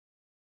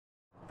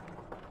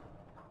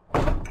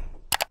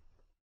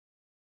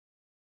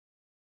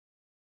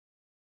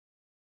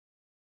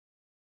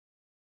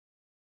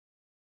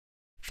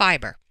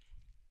Fiber.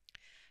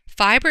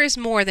 Fiber is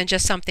more than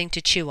just something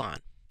to chew on.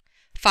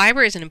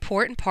 Fiber is an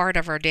important part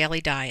of our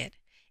daily diet.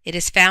 It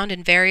is found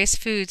in various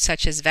foods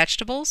such as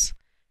vegetables,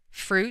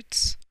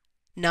 fruits,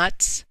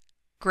 nuts,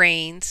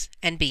 grains,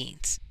 and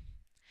beans.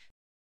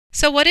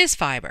 So what is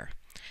fiber?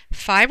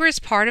 Fiber is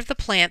part of the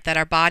plant that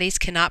our bodies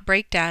cannot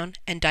break down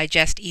and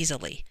digest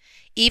easily.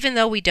 Even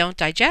though we don't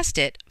digest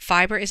it,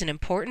 fiber is an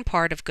important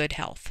part of good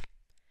health.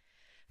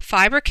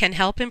 Fiber can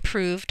help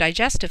improve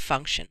digestive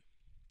function.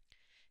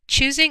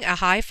 Choosing a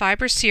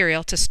high-fiber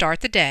cereal to start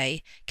the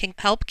day can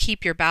help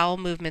keep your bowel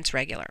movements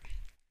regular.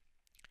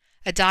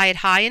 A diet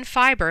high in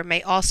fiber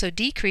may also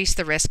decrease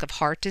the risk of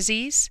heart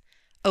disease,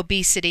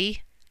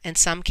 obesity, and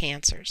some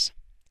cancers.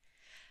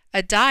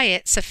 A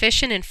diet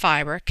sufficient in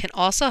fiber can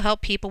also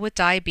help people with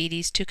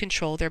diabetes to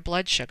control their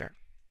blood sugar.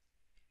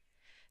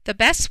 The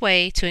best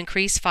way to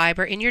increase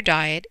fiber in your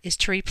diet is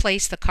to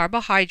replace the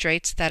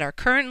carbohydrates that are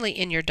currently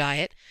in your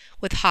diet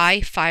with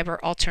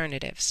high-fiber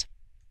alternatives.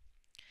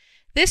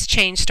 This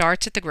change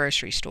starts at the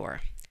grocery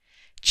store.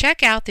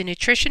 Check out the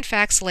Nutrition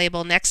Facts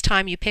label next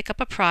time you pick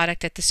up a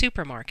product at the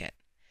supermarket.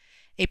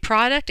 A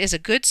product is a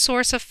good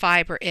source of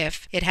fiber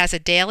if it has a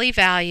daily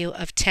value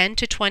of 10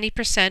 to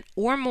 20%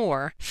 or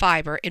more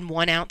fiber in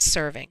 1 ounce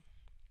serving.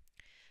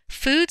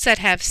 Foods that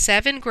have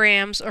 7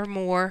 grams or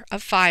more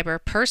of fiber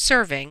per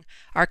serving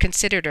are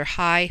considered a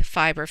high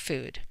fiber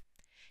food.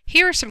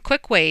 Here are some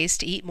quick ways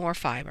to eat more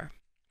fiber.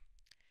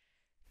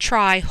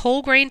 Try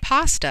whole grain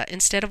pasta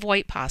instead of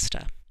white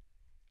pasta.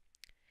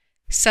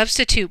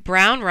 Substitute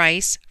brown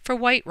rice for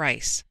white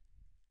rice.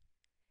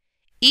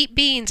 Eat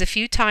beans a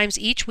few times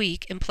each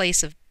week in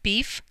place of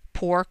beef,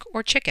 pork,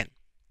 or chicken.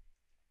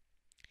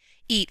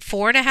 Eat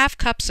 4½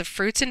 cups of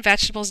fruits and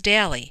vegetables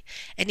daily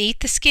and eat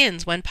the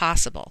skins when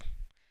possible.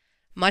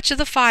 Much of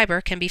the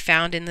fiber can be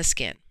found in the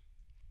skin.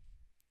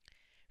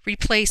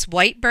 Replace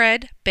white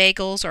bread,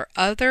 bagels, or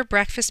other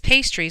breakfast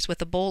pastries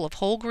with a bowl of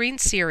whole grain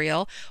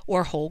cereal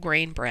or whole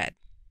grain bread.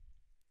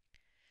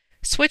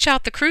 Switch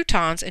out the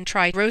croutons and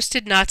try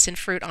roasted nuts and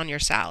fruit on your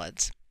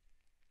salads.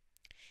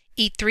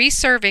 Eat 3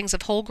 servings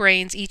of whole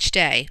grains each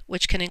day,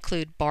 which can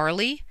include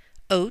barley,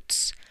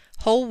 oats,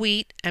 whole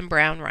wheat, and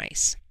brown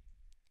rice.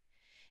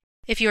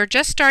 If you are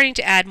just starting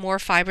to add more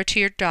fiber to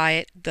your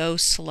diet, go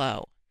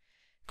slow.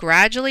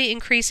 Gradually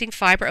increasing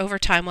fiber over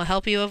time will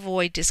help you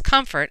avoid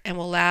discomfort and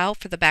will allow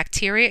for the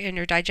bacteria in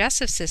your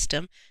digestive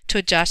system to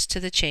adjust to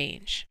the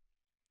change.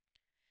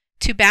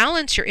 To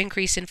balance your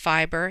increase in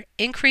fiber,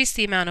 increase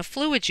the amount of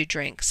fluids you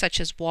drink, such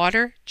as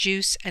water,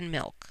 juice, and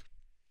milk.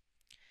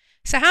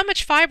 So how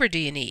much fiber do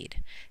you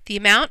need? The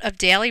amount of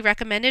daily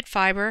recommended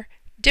fiber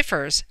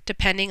differs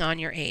depending on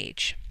your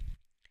age.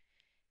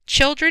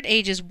 Children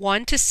ages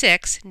 1 to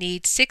 6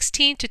 need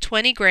 16 to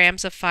 20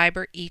 grams of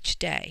fiber each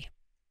day.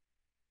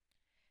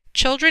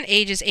 Children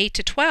ages 8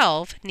 to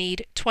 12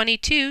 need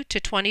 22 to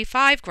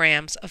 25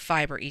 grams of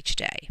fiber each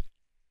day.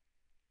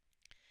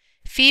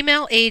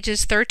 Female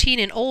ages 13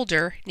 and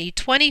older need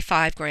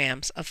 25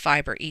 grams of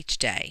fiber each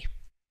day.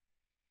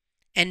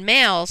 And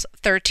males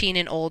 13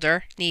 and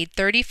older need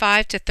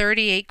 35 to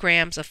 38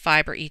 grams of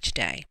fiber each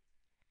day.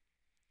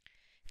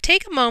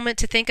 Take a moment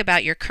to think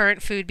about your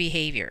current food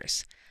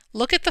behaviors.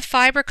 Look at the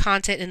fiber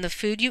content in the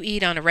food you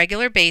eat on a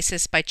regular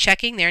basis by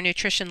checking their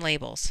nutrition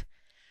labels.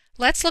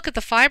 Let's look at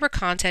the fiber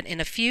content in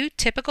a few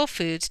typical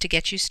foods to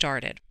get you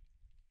started.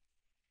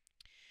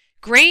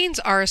 Grains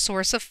are a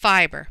source of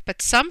fiber,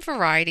 but some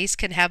varieties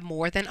can have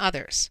more than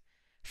others.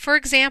 For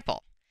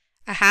example,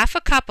 a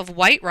 ½ cup of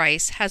white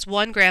rice has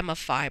 1 gram of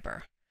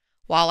fiber,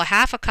 while a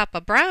 ½ cup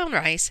of brown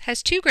rice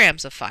has 2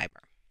 grams of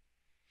fiber.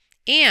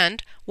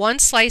 And 1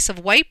 slice of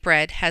white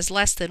bread has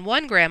less than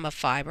 1 gram of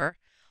fiber,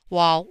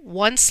 while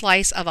 1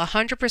 slice of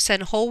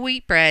 100% whole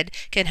wheat bread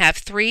can have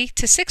 3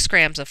 to 6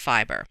 grams of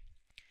fiber.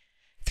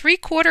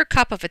 3/4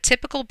 cup of a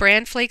typical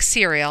bran flake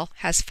cereal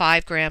has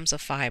 5 grams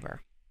of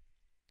fiber.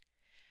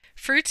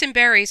 Fruits and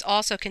berries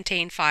also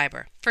contain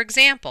fiber. For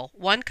example,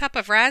 1 cup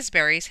of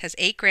raspberries has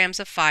 8 grams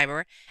of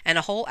fiber, and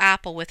a whole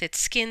apple with its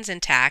skins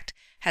intact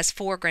has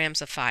 4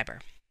 grams of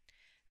fiber.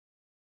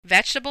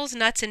 Vegetables,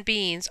 nuts, and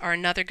beans are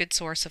another good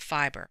source of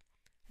fiber.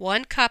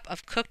 1 cup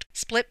of cooked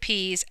split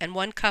peas and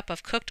 1 cup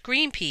of cooked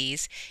green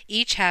peas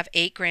each have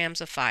 8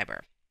 grams of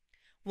fiber.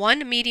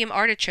 1 medium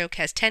artichoke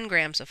has 10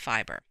 grams of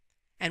fiber,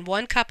 and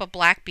 1 cup of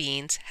black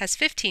beans has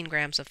 15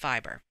 grams of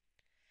fiber.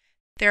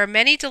 There are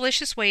many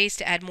delicious ways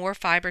to add more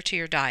fiber to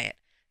your diet.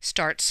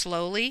 Start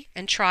slowly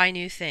and try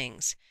new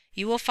things.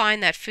 You will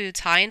find that foods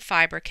high in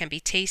fiber can be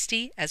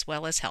tasty as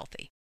well as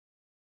healthy.